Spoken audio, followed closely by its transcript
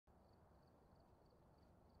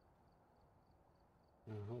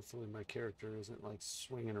Hopefully my character isn't like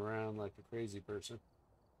swinging around like a crazy person.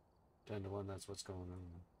 10 to 1, that's what's going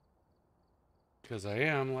on. Because I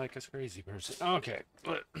am like a crazy person. Okay.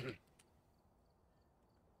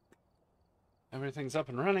 Everything's up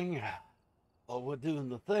and running. Well, we're doing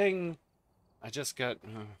the thing. I just got...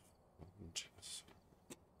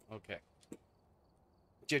 okay.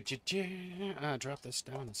 Drop this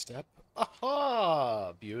down a step.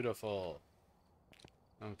 Aha! Beautiful.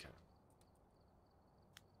 Okay.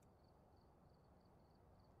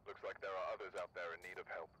 Looks like there are others out there in need of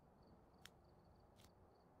help.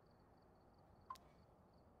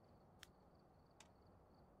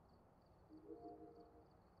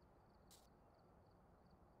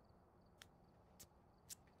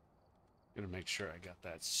 Gonna make sure I got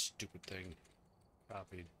that stupid thing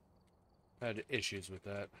copied. Had issues with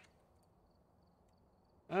that.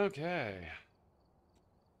 Okay.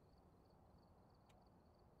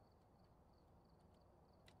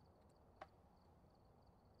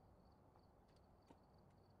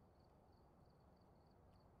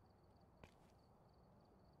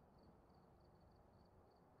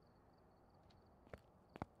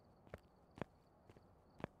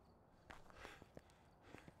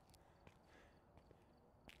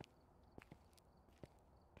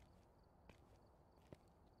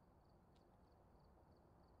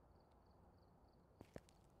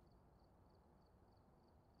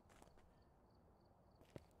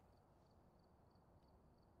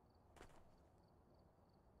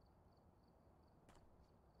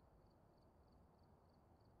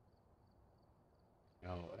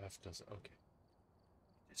 Oh, F does... okay.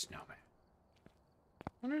 The snowman.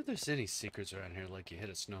 I wonder if there's any secrets around here, like you hit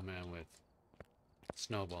a snowman with a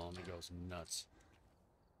snowball and it goes nuts.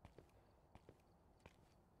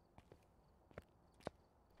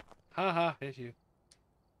 Haha, hit you.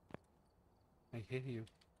 I hit you.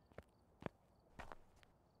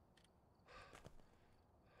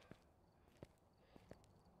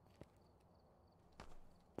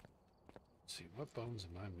 Let's see, what bones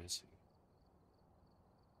am I missing?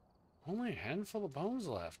 Only a handful of bones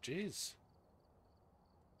left, jeez.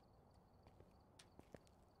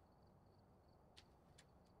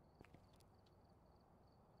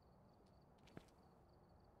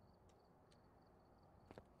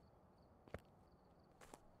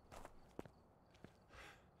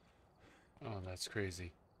 Oh, that's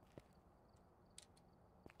crazy.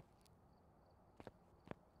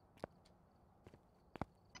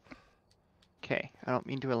 Okay, I don't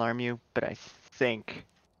mean to alarm you, but I think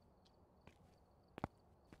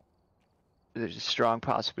there's a strong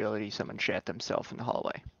possibility someone shat themselves in the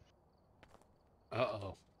hallway.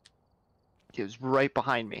 Uh-oh. It was right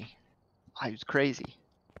behind me. I was crazy.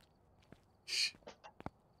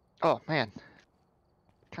 Oh, man.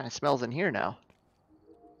 Kind of smells in here now.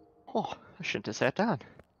 Oh, I shouldn't have sat down.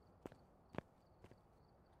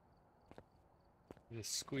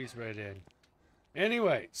 Just squeeze right in.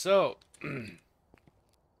 Anyway, so...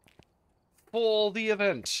 for the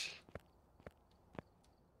event.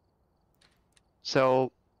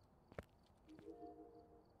 So,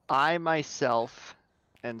 I myself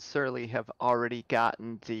and Surly have already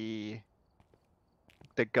gotten the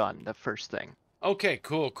gun, the first thing. Okay,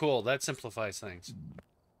 cool, cool. That simplifies things.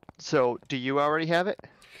 So, do you already have it?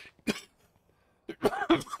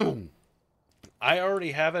 I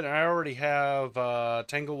already have it. I already have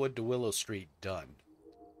Tanglewood to Willow Street done.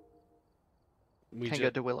 Tango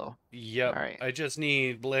de Willow. Yep. All right. I just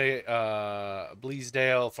need Bleasdale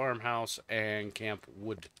Farmhouse and Camp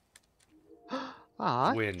Wood.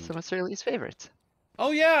 Ah, Wind. some of Surly's favorites.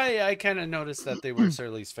 Oh yeah, I kind of noticed that they were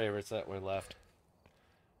Surly's favorites that were left.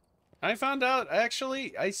 I found out,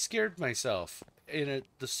 actually, I scared myself in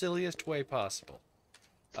the silliest way possible.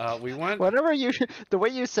 We went... Whatever you... The way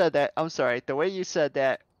you said that... I'm sorry. The way you said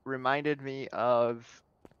that reminded me of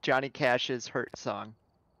Johnny Cash's Hurt song.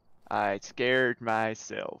 I scared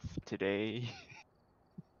myself today.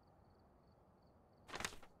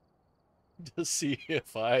 To see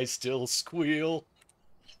if I still squeal.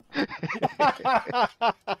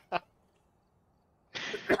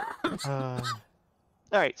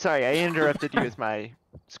 Alright, sorry. I interrupted you with my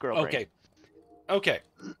squirrel brain. Okay.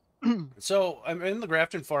 So, I'm in the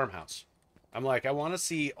Grafton farmhouse. I'm like, I want to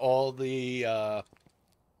see all the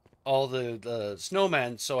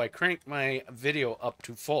snowmen, so I crank my video up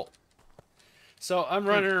to full. So I'm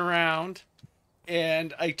running around,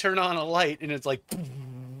 and I turn on a light, and it's like,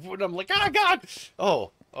 and I'm like, oh god!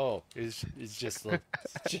 Oh, it's just the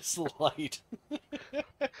light.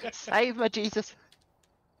 Save my Jesus.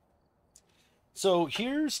 So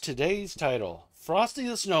here's today's title. Frosty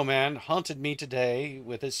the Snowman haunted me today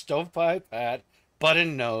with his stovepipe hat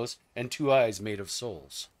button nose, and 2 eyes made of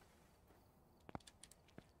souls.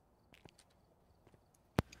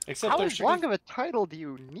 Except How there should long be... of a title do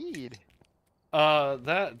you need?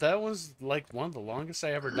 That was like one of the longest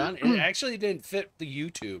I ever done. It actually didn't fit the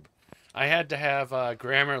YouTube. I had to have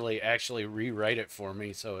Grammarly actually rewrite it for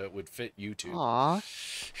me so it would fit YouTube. Aw.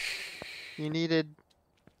 You needed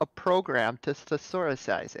a program to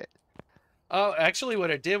thesaurisize it. Oh, actually, what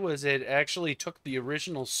it did was it actually took the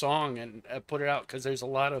original song and put it out because there's a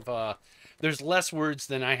lot of there's less words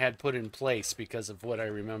than I had put in place because of what I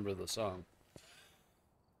remember the song.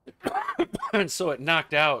 And so it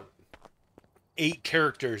knocked out 8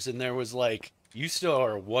 characters, and there was like, you still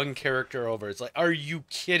are 1 character over. It's like, are you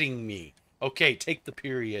kidding me? Okay, take the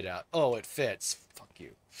period out. Oh, it fits. Fuck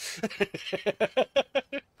you.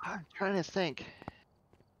 I'm trying to think.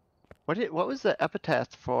 What was the epitaph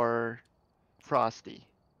for Frosty?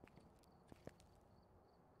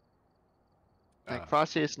 Like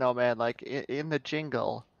Frosty the Snowman, like in the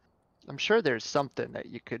jingle. I'm sure there's something that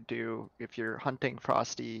you could do if you're hunting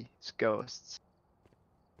Frosty's ghosts.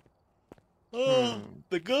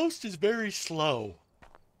 The ghost is very slow.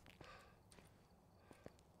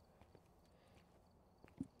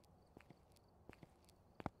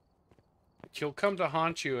 He'll come to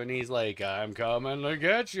haunt you, and he's like, I'm coming to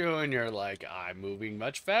get you. And you're like, I'm moving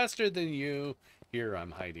much faster than you. Here,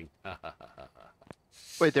 I'm hiding.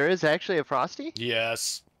 Wait, there is actually a Frosty?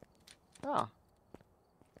 Yes. Oh.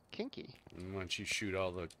 Kinky. And once you shoot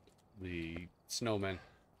all the snowmen.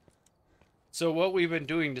 So what we've been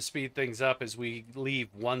doing to speed things up is we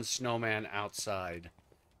leave 1 snowman outside.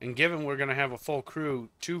 And given we're going to have a full crew,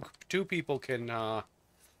 two people can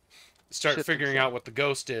start Shit figuring themselves. out what the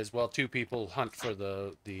ghost is, while 2 people hunt for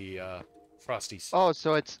the Frosties. Oh,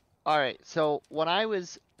 so it's alright. So when I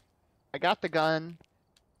got the gun,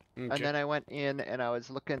 Okay. and then I went in and I was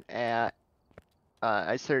looking at,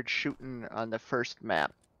 I started shooting on the first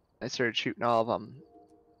map. I started shooting all of them.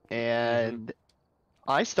 And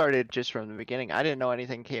I started just from the beginning. I didn't know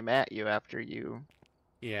anything came at you after you.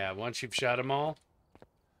 Yeah, once you've shot them all.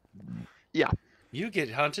 Yeah. You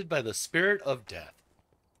get hunted by the spirit of death.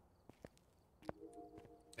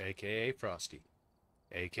 AKA Frosty.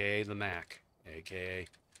 AKA the Mac. AKA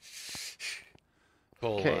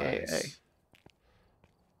Coal AKA Eyes.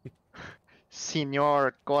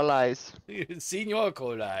 Senor Golais. Senor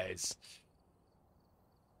Coal Eyes.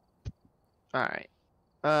 Alright.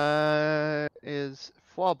 Is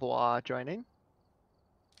Faubois joining?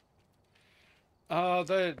 Oh,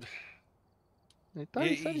 I thought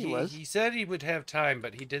he said he was. He said he would have time,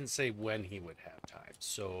 but he didn't say when he would have time.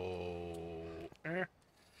 So,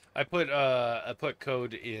 I put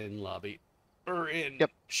code in lobby or in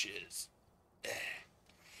shiz.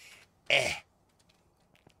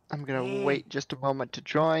 I'm gonna wait just a moment to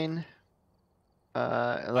join.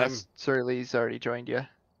 Unless Surly's already joined you.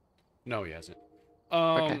 No, he hasn't.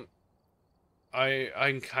 Okay.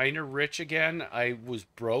 I'm kind of rich again. I was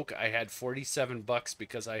broke. I had $47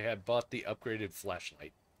 because I had bought the upgraded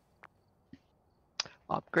flashlight.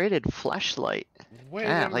 Upgraded flashlight. Wait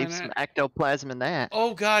Ah, a leave minute. some ectoplasm in that.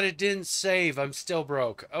 Oh god, it didn't save. I'm still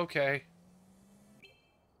broke. Okay.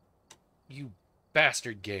 You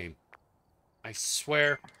bastard game. I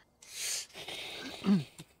swear.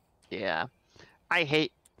 Yeah. I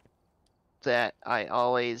hate that I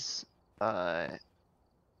always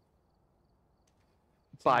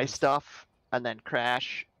buy stuff and then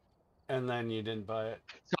crash. And then you didn't buy it.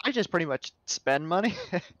 So I just pretty much spend money.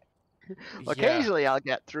 Occasionally I'll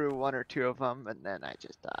get through 1 or 2 of them and then I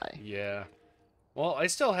just die. Yeah. Well, I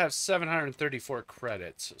still have 734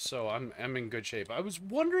 credits, so I'm in good shape. I was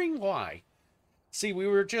wondering why. See, we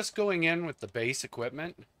were just going in with the base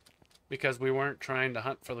equipment because we weren't trying to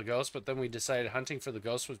hunt for the ghost, but then we decided hunting for the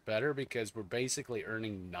ghost was better because we're basically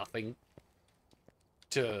earning nothing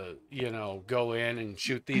to, you know, go in and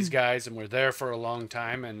shoot these guys, and we're there for a long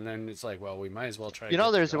time, and then it's like, well, we might as well try to You know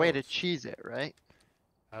get the there's a way to ghost. cheese it, right?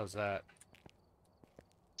 How's that?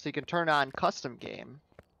 So you can turn on custom game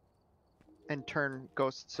and turn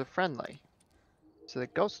ghosts to friendly. So the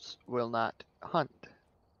ghosts will not hunt.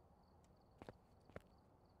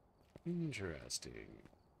 Interesting.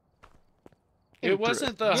 It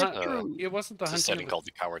wasn't the it wasn't the It's a setting hunting. called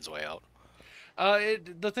the Coward's Way Out.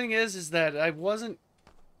 The thing is that I wasn't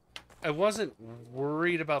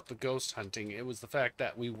worried about the ghost hunting. It was the fact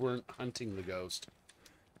that we weren't hunting the ghost.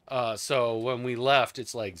 So when we left,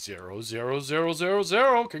 it's like 0, 0, 0, 0,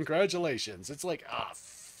 0. Congratulations. It's like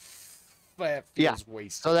that feels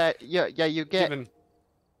wasted. So that you get Given,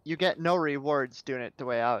 you get no rewards doing it the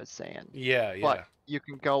way I was saying. yeah. But you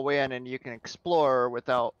can go in and you can explore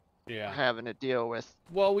without Yeah. having to deal with.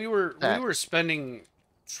 Well, we That. were spending,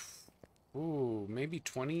 maybe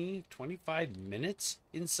 20, 25 minutes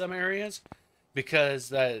in some areas,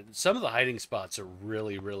 because some of the hiding spots are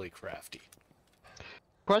really, really crafty.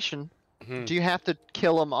 Question: Hmm. Do you have to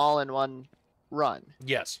kill them all in one run?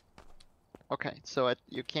 Yes. Okay, so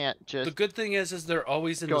you can't The just good thing is they're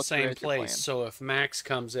always in go the through same as your place. plan. So if Max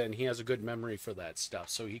comes in, he has a good memory for that stuff,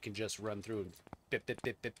 so he can just run through and bip, bip,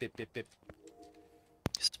 bip, bip, bip, bip, bip.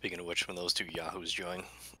 Speaking of which, when those two yahoos join,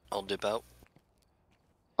 I'll dip out.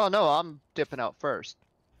 Oh no, I'm dipping out first.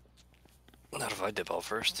 Not if I dip out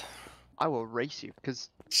first. I will race you, because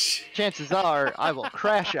chances are I will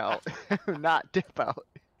crash out, not dip out.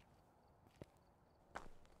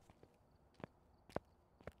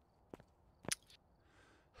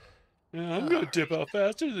 Yeah, I'm gonna dip out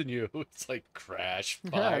faster than you. It's like crash, Yeah,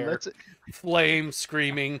 fire, that's it. flame,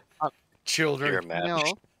 screaming, children. You're a match,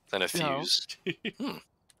 No, then a no. fuse.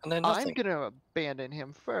 And then I'm nothing. gonna abandon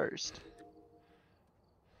him first.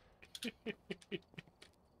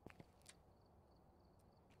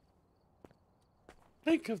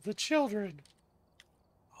 Think of the children.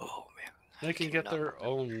 Oh man. They can I get cannot their remember.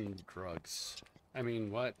 own drugs. I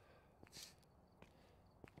mean, what?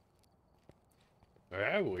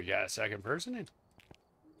 Well, we got a second person in.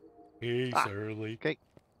 He's early. Okay.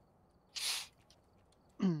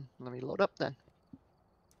 Let me load up then.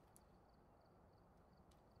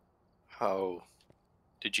 How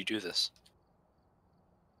did you do this?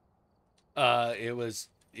 It was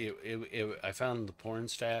I found the porn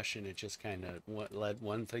stash, and it just kind of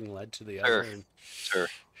one thing led to the Sure. other. And... Sure.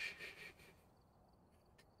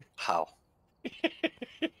 How?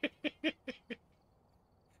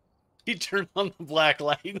 He turned on the black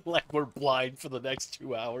light like we're blind for the next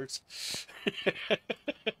 2 hours.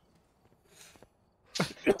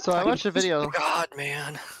 So I watched a video. God,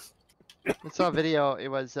 man. I saw a video. It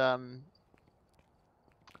was I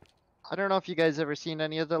don't know if you guys ever seen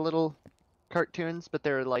any of the little cartoons, but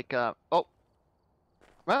they're like oh,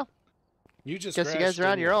 well, You just guess you guys crashed, are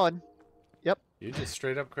on didn't your you? own. Yep. You just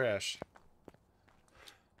straight up crashed.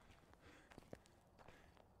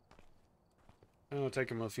 It'll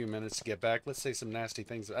take him a few minutes to get back. Let's say some nasty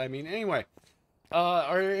things. I mean, anyway,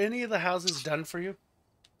 are any of the houses done for you?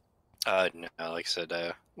 No, like I said,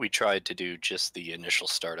 we tried to do just the initial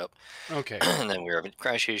startup, Okay. and then we were having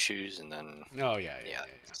crash issues, and then Oh yeah.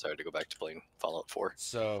 started to go back to playing Fallout 4.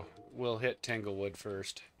 So we'll hit Tanglewood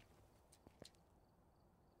first.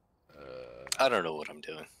 I don't know what I'm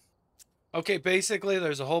doing. Okay, basically,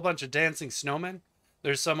 there's a whole bunch of dancing snowmen.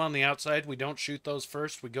 There's some on the outside. We don't shoot those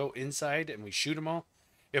first. We go inside and we shoot them all.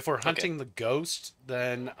 If we're hunting the ghost,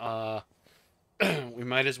 then we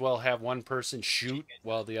might as well have one person shoot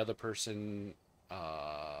while the other person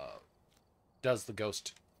does the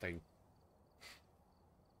ghost thing.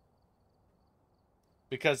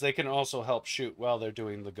 Because they can also help shoot while they're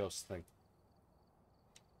doing the ghost thing.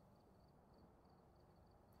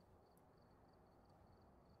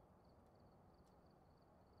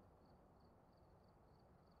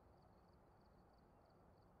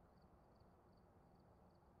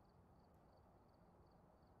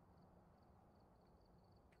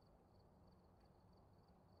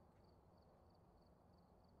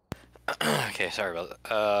 Okay, sorry about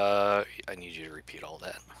that. I need you to repeat all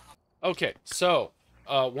that. Okay, so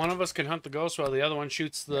one of us can hunt the ghost while the other one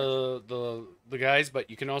shoots the guys, but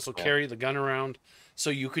you can also carry the gun around, so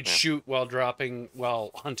you could shoot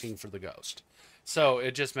while hunting for the ghost. So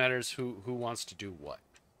it just matters who wants to do what.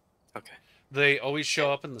 Okay. They always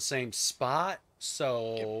show up in the same spot,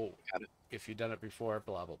 so Got it. if you've done it before,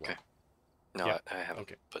 blah blah blah. Okay. No, Yeah. I haven't.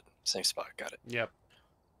 Okay. But same spot. Got it. Yep,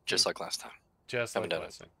 Just like last time. just Haven't like done it.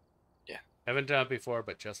 last time. Yeah. Haven't done it before,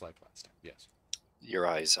 but just like last time. Yes. Your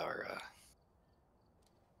eyes are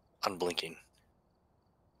unblinking.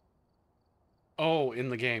 Oh, in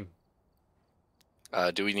the game.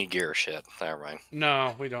 Do we need gear or shit? Never mind.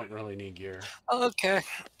 No, we don't really need gear. Okay.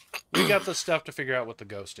 We got the stuff to figure out what the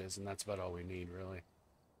ghost is, and that's about all we need, really.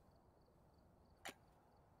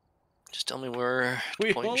 Just tell me where. to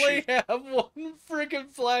We point and only shoot. have one freaking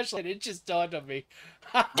flashlight. It just dawned on me.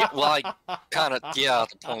 Yeah, well, I kind of the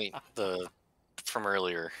point from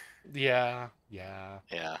earlier. Yeah. Yeah.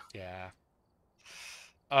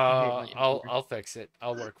 I hate my I'll fix it.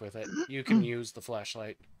 I'll work with it. You can use the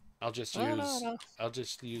flashlight. I'll just use No.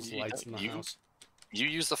 the lights in the house. You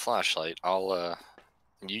use the flashlight. I'll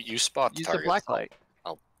you spot the Use the targets. black light.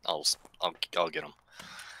 I'll get them.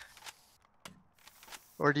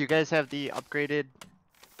 Or do you guys have the upgraded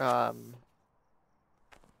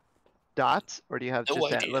dots, or do you have No just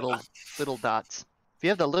that idea. little dots? If you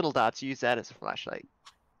have the little dots, use that as a flashlight.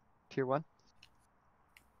 Tier 1.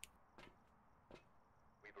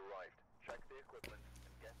 Check the equipment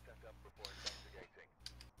and get set up before investigating.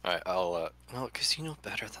 Alright, I'll, no, because you know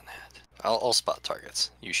better than that. I'll spot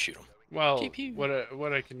targets. You shoot them. Well, Pew, pew.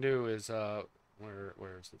 what I can do is where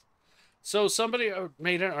is it? So somebody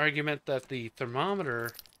made an argument that the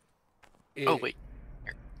thermometer. Oh, wait.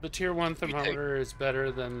 The tier 1 take- thermometer is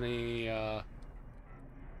better than the.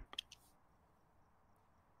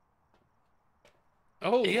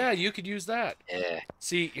 Oh yeah, you could use that. Yeah.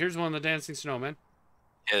 See, here's one of the dancing snowmen.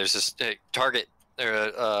 Yeah, there's this target.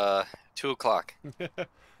 There, 2 o'clock.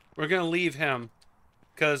 We're gonna leave him,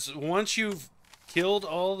 because once you've killed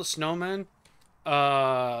all the snowmen,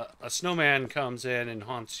 a snowman comes in and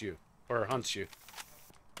haunts you, or hunts you.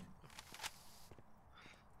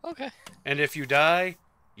 Okay. And if you die,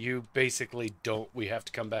 you basically don't. We have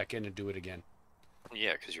to come back in and do it again.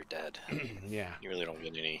 Yeah, because you're dead. Yeah. You really don't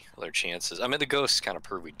get any other chances. I mean, the ghosts kind of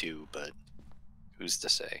prove we do, but who's to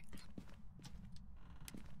say?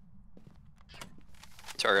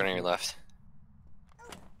 Target on your left.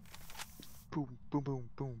 Boom, boom, boom,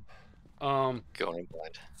 boom. Going in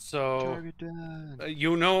blind. So Target done.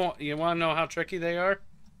 you want to know how tricky they are?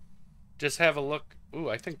 Just have a look. Ooh,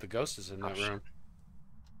 I think the ghost is in that shit. room.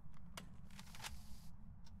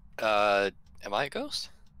 Am I a ghost?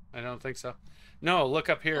 I don't think so. No, look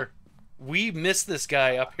up here. We missed this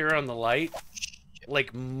guy up here on the light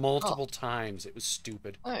like multiple times. It was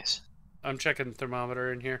stupid. Nice. I'm checking the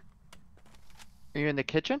thermometer in here. Are you in the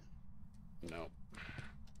kitchen? No.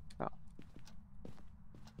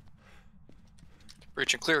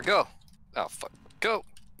 Breach and clear, go. Oh, fuck. Go.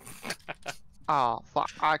 Oh, fuck.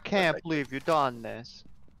 I can't Perfect. believe you done this.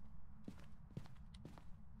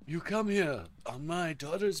 You come here on my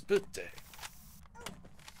daughter's birthday.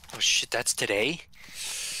 Oh, shit, that's today?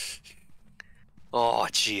 Oh,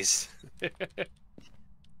 jeez.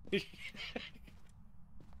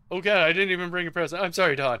 Oh god, I didn't even bring a present. I'm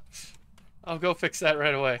sorry, Don. I'll go fix that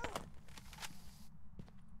right away.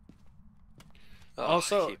 Oh,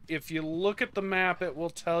 Also, if you look at the map, it will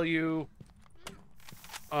tell you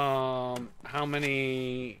how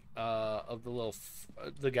many of the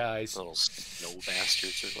the guys. little snow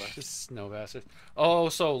bastards are left. The snow bastards.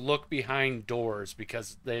 Also, look behind doors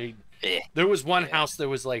because Eh. there was one Yeah. house. There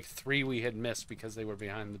was like 3 we had missed because they were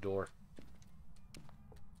behind the door.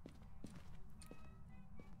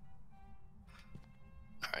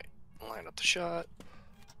 Alright, line up the shot.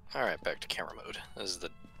 Alright, back to camera mode. This is the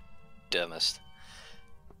dumbest.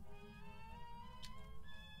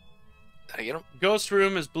 Did I get him? Ghost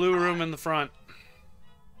room is blue room in the front.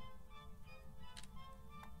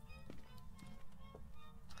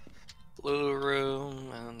 Blue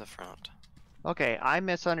room in the front. Okay, I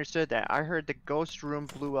misunderstood that. I heard the ghost room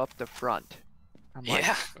blew up the front. I'm like,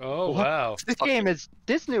 Yeah, Oh What? wow! this game is,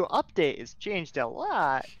 this new update has changed a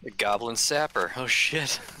lot. the goblin sapper. Oh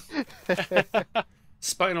shit.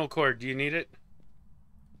 Spinal cord. Do you need it?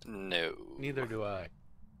 No. Neither do I.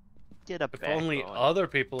 Get a If only other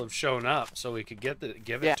people have shown up, so we could give it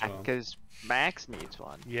Yeah, to them. because Max needs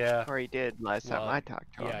one. Yeah. Or he did last time Well, I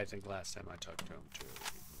talked to him. Yeah, I think last time I talked to him too.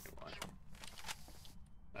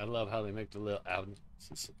 I love how they make the little album.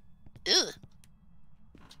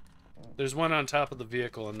 There's one on top of the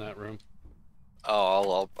vehicle in that room.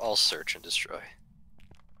 Oh, I'll search and destroy.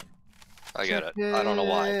 I got it. I don't know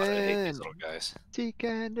why, but I hate these little guys. Seek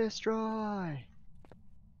and destroy.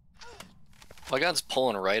 My gun's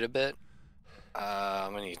pulling right a bit.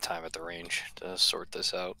 I'm gonna need time at the range to sort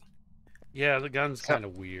this out. Yeah, the gun's So- kind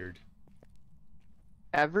of weird.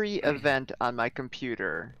 Every event on my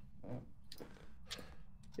computer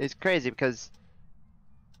is crazy because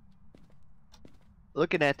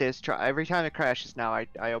looking at this, every time it crashes now, I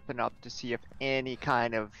open up to see if any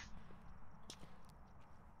kind of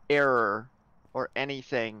error or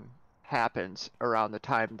anything happens around the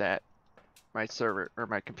time that my server or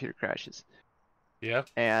my computer crashes. Yeah.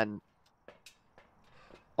 And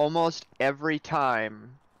almost every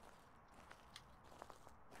time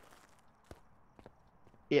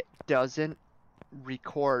it doesn't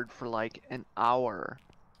record for like an hour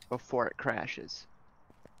before it crashes,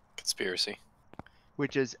 Conspiracy.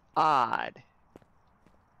 which is odd.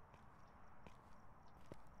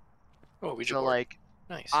 Oh, we just So like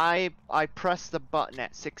nice. I press the button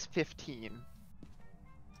at 6:15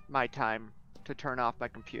 my time to turn off my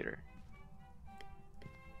computer.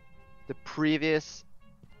 The previous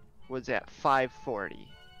was at 5:40.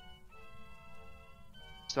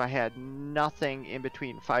 So I had nothing in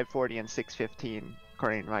between 5:40 and 6:15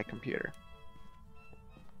 according to my computer.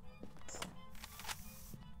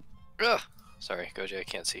 Ugh. Sorry, Goji, I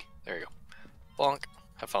can't see. There you go. Bonk.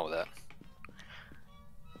 Have fun with that.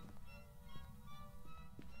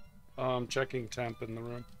 Checking temp in the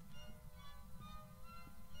room.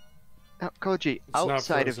 Now, Koji, not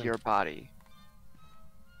outside of frozen. your body.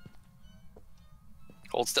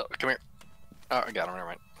 Hold still. Come here. Oh, I got him. Never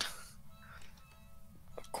mind.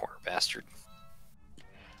 Corner bastard.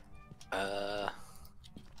 I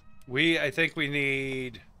think we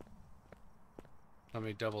need... Let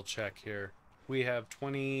me double check here. We have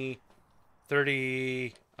 20,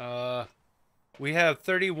 30, we have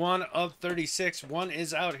 31 of 36. One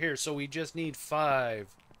is out here, so we just need 5.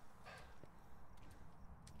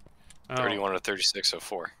 Oh, 31 to 36 of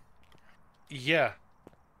 4. yeah.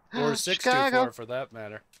 Or 6 to Chicago. 4 for that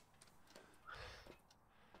matter.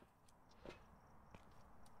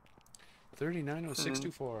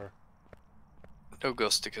 390624. No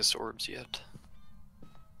Ghosticus orbs yet.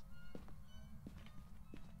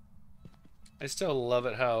 I still love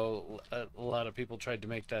it how a lot of people tried to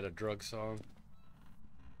make that a drug song.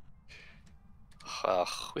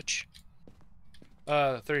 Which?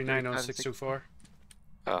 390624.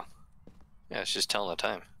 Oh. Yeah, it's just telling the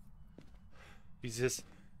time. He's just...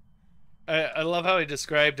 I love how he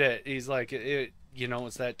described it. He's like, you know,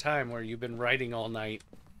 it's that time where you've been writing all night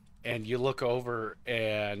and you look over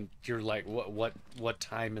and you're like, what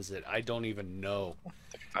time is it? I don't even know.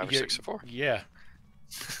 35 or 6 of 4? Yeah.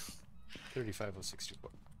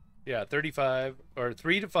 350624. Yeah, 35 or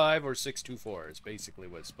 3 to 5 or 624 is basically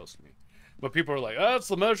what it's supposed to mean. But people are like, oh, it's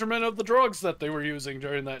the measurement of the drugs that they were using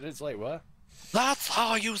during that. And it's like, what? That's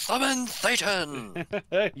how you summon Satan!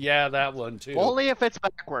 Yeah, that one too. Only if it's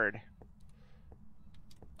backward.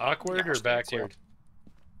 Awkward Yeah, or backward?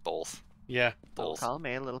 Both. Yeah. Little Both. column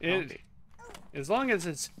A, little It- column B. As long as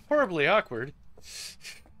it's horribly awkward.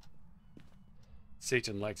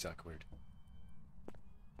 Satan likes awkward.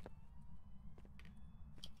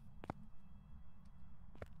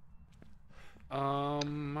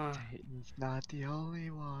 Satan's not the only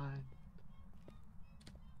one.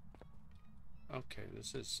 Okay,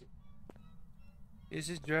 this is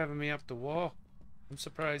driving me up the wall. I'm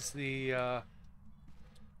surprised the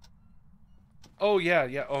oh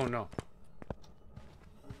yeah, oh no.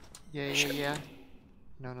 Yeah.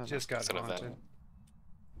 No. Just got It's an haunted. event.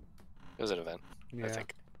 It was an event, Yeah. I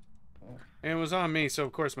think. And it was on me, so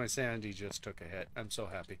of course my sanity just took a hit. I'm so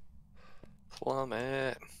happy.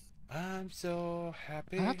 Plummet. I'm so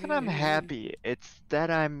happy. Not that I'm happy, it's that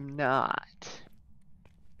I'm not.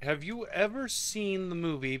 Have you ever seen the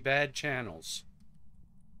movie Bad Channels?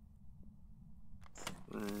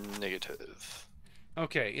 Negative.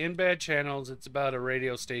 Okay, in Bad Channels, it's about a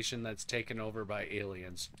radio station that's taken over by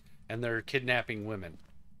aliens, and they're kidnapping women.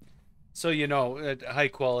 So, you know, high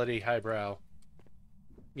quality, highbrow.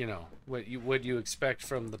 You know, what you expect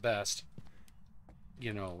from the best,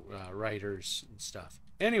 you know, writers and stuff.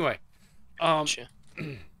 Anyway, Gotcha.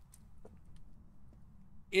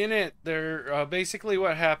 in it, there basically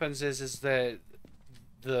what happens is that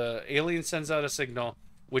the alien sends out a signal,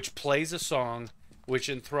 which plays a song, which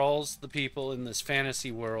enthralls the people in this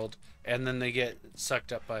fantasy world, and then they get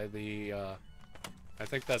sucked up by the. I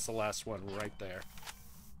think that's the last one right there.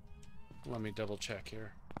 Let me double check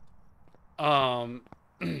here.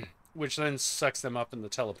 Which then sucks them up in the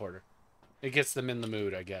teleporter. It gets them in the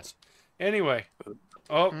mood, I guess. Anyway.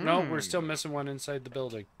 Oh, no, we're still missing one inside the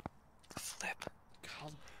building. Flip.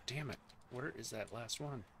 God damn it. Where is that last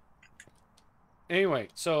one? Anyway,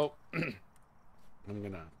 so I'm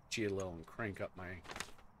gonna G a little and crank up my...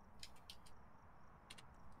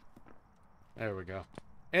 There we go.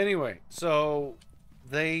 Anyway, so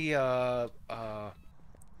they,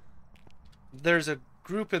 there's a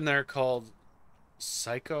group in there called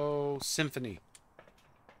Psycho Symphony.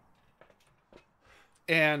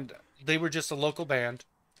 And they were just a local band.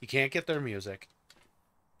 You can't get their music.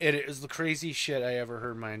 It is the craziest shit I ever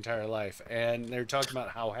heard in my entire life. And they're talking about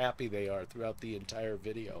how happy they are throughout the entire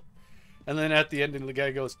video. And then at the end, the guy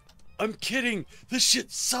goes, I'm kidding! This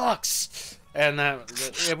shit sucks! And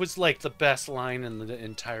it was like the best line in the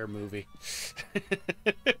entire movie.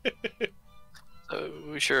 So,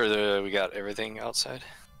 we sure we got everything outside?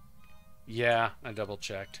 Yeah, I double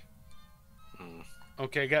checked.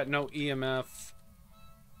 Okay, got no EMF.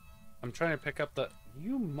 I'm trying to pick up the...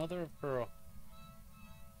 You mother of pearl.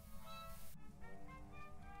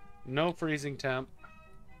 No freezing temp.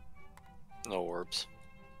 No orbs.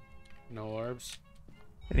 No orbs.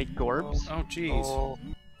 Any gorbs? Oh, jeez. Oh.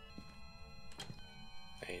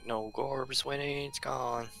 Ain't no gorbs when it's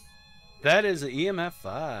gone. That is an EMF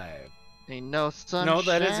 5. Ain't no sunshine. No,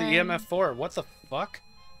 that is an EMF 4. What the fuck?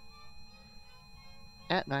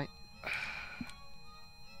 At night.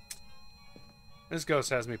 This ghost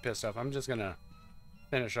has me pissed off. I'm just gonna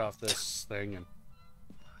finish off this thing and...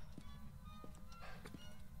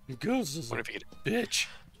 Ghost is What a if you get bitch.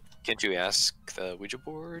 Can't you ask the Ouija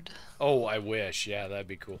board? Oh, I wish. Yeah, that'd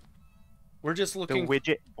be cool. We're just The looking.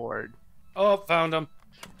 widget board. Oh, found him.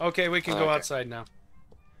 Okay, we can go Okay. outside now.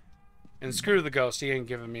 And screw the ghost. He ain't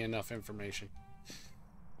giving me enough information.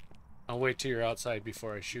 I'll wait till you're outside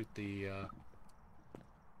before I shoot the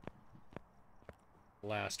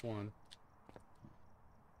last one.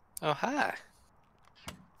 Oh, hi.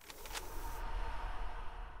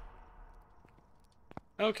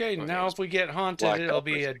 Okay, Okay, now it's if we get haunted, blacked it'll out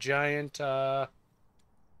be a basically.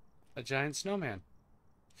 giant snowman.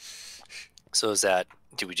 So is that?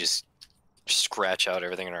 Do we just scratch out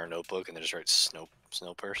everything in our notebook and then just write snow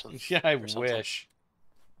person? Yeah, I or something? wish.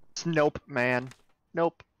 Nope, man.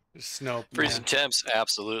 Nope. Snow. Freezing temps,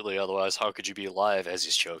 absolutely. Otherwise, how could you be alive? As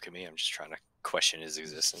he's choking me, I'm just trying to question his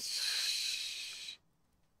existence.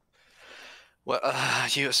 Well,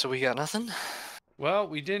 so we got nothing. Well,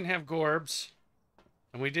 we didn't have Gorbs,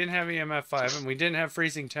 and we didn't have EMF 5, and we didn't have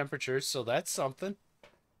freezing temperatures, so that's something.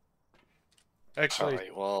 Actually,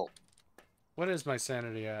 Alright, well, what is my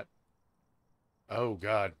sanity at? Oh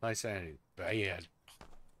god, my sanity bad.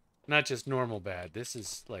 Not just normal bad. This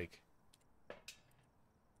is like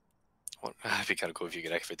if you gotta go, if you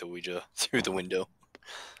could activate the Ouija through the window,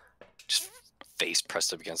 just face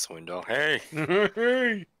pressed up against the window. Hey,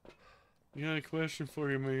 hey! Yeah, a question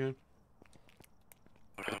for you, man.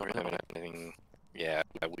 we don't have anything. Yeah,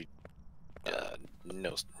 we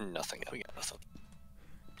no, nothing. We got nothing.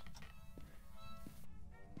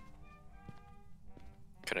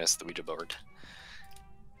 Couldn't ask the Ouija board.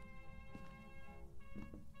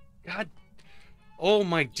 God. Oh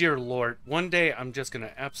my dear lord. One day I'm just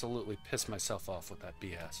gonna absolutely piss myself off with that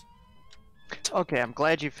BS. Okay, I'm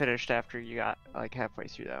glad you finished after you got like halfway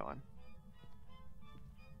through that one.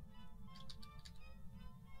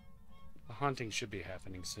 The haunting should be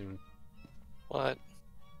happening soon. What?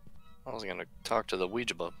 I was gonna talk to the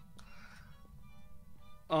Ouija board.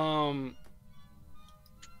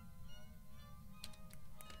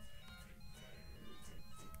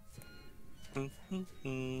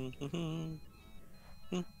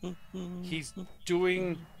 He's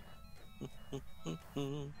doing...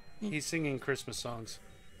 He's singing Christmas songs.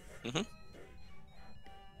 The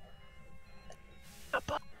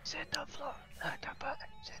bugs in the floor. The bugs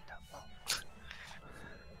in the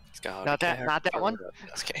floor. Not that one?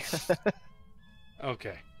 Okay.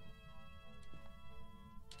 Okay.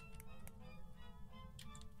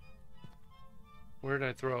 Where did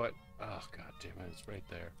I throw it? Oh, god damn it, it's right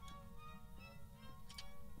there.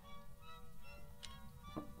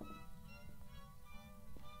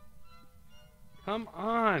 Come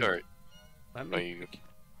on! Alright. Let Are me...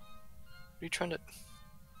 you trying to...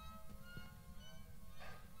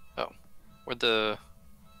 Oh. Where'd the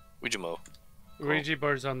Ouija mo? Ouija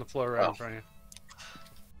board's on the floor right Oh. in front of you.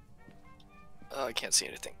 Oh, I can't see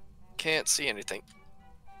anything. Can't see anything.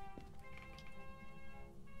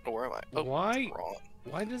 Oh, where am I? Oh, Why? wrong.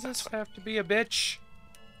 Why does That's this have to be a bitch?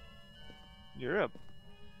 You're up.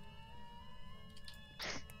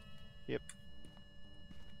 Yep.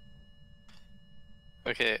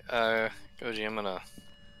 Okay, Goji, I'm gonna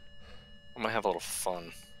have a little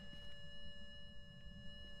fun.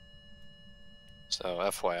 So,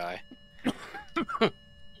 FYI.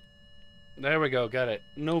 There we go, got it.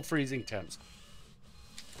 No freezing temps.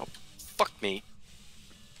 Oh, fuck me.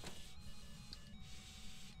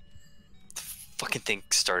 The fucking thing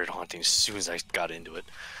started haunting as soon as I got into it.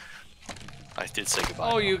 I did say goodbye.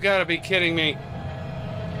 Oh, you gotta be kidding me.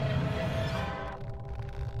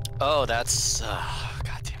 Oh, that's...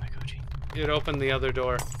 God damn it, Goji. It opened the other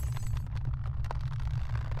door.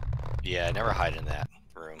 Yeah, never hide in that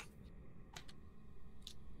room.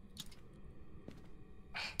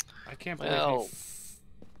 I can't believe Well...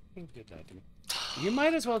 you did that to me. You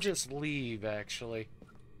might as well just leave, actually.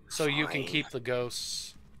 So you can Fine. keep the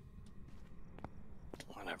ghosts.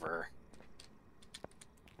 Whatever.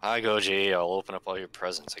 Hi, Goji. I'll open up all your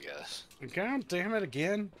presents, I guess. God damn it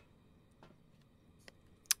again.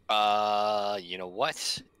 You know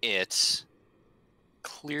what? It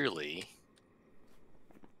clearly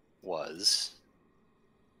was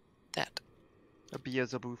that. A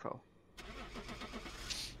Beelzebufo.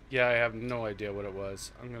 Yeah, I have no idea what it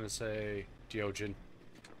was. I'm gonna say Diogen.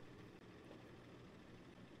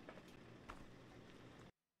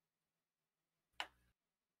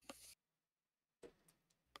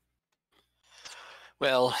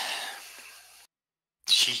 Well,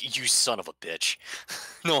 you son of a bitch.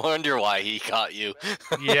 No wonder why he caught you.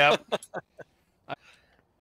 Yep.